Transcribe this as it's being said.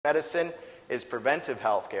Medicine is preventive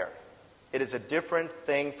health care. It is a different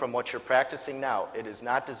thing from what you're practicing now. It is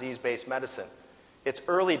not disease-based medicine. It's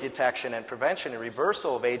early detection and prevention and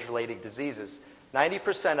reversal of age-related diseases.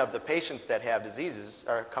 90% of the patients that have diseases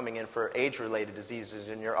are coming in for age-related diseases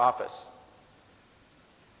in your office.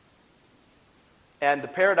 And the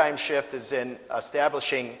paradigm shift is in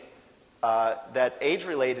establishing that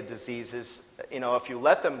age-related diseases, if you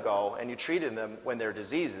let them go and you treated them when they're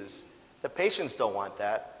diseases, the patients don't want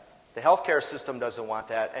that. The healthcare system doesn't want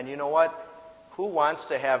that. And you know what? Who wants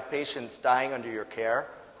to have patients dying under your care?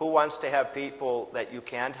 Who wants to have people that you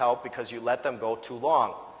can't help because you let them go too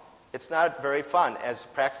long? It's not very fun. As a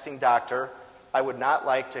practicing doctor, I would not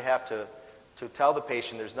like to have to tell the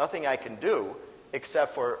patient there's nothing I can do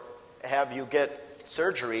except for have you get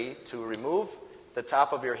surgery to remove the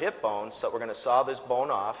top of your hip bone. So we're going to saw this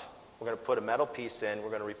bone off. We're going to put a metal piece in.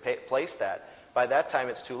 We're going to replace that. By that time,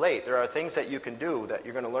 it's too late. There are things that you can do that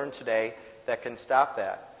you're going to learn today that can stop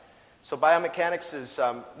that. So biomechanics is,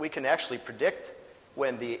 we can actually predict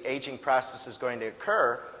when the aging process is going to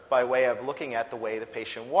occur by way of looking at the way the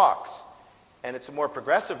patient walks. And it's a more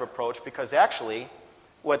progressive approach because actually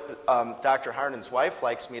what Dr. Harnon's wife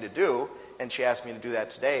likes me to do, and she asked me to do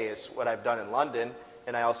that today, is what I've done in London,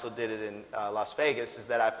 and I also did it in Las Vegas, is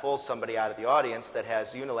that I pull somebody out of the audience that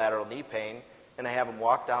has unilateral knee pain, and I have them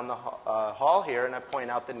walk down the hall here, and I point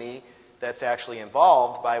out the knee that's actually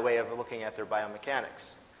involved by way of looking at their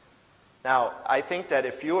biomechanics. Now, I think that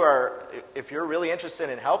if you're really interested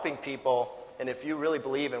in helping people, and if you really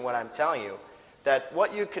believe in what I'm telling you, that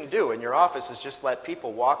what you can do in your office is just let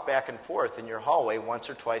people walk back and forth in your hallway once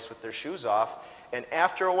or twice with their shoes off, and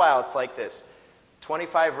after a while, it's like this.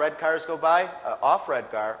 25 red cars go by, off red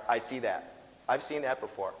car, I see that. I've seen that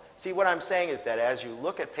before. See, what I'm saying is that as you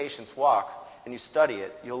look at patients walk, and you study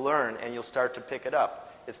it, you'll learn and you'll start to pick it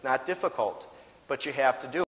up. It's not difficult, but you have to do it.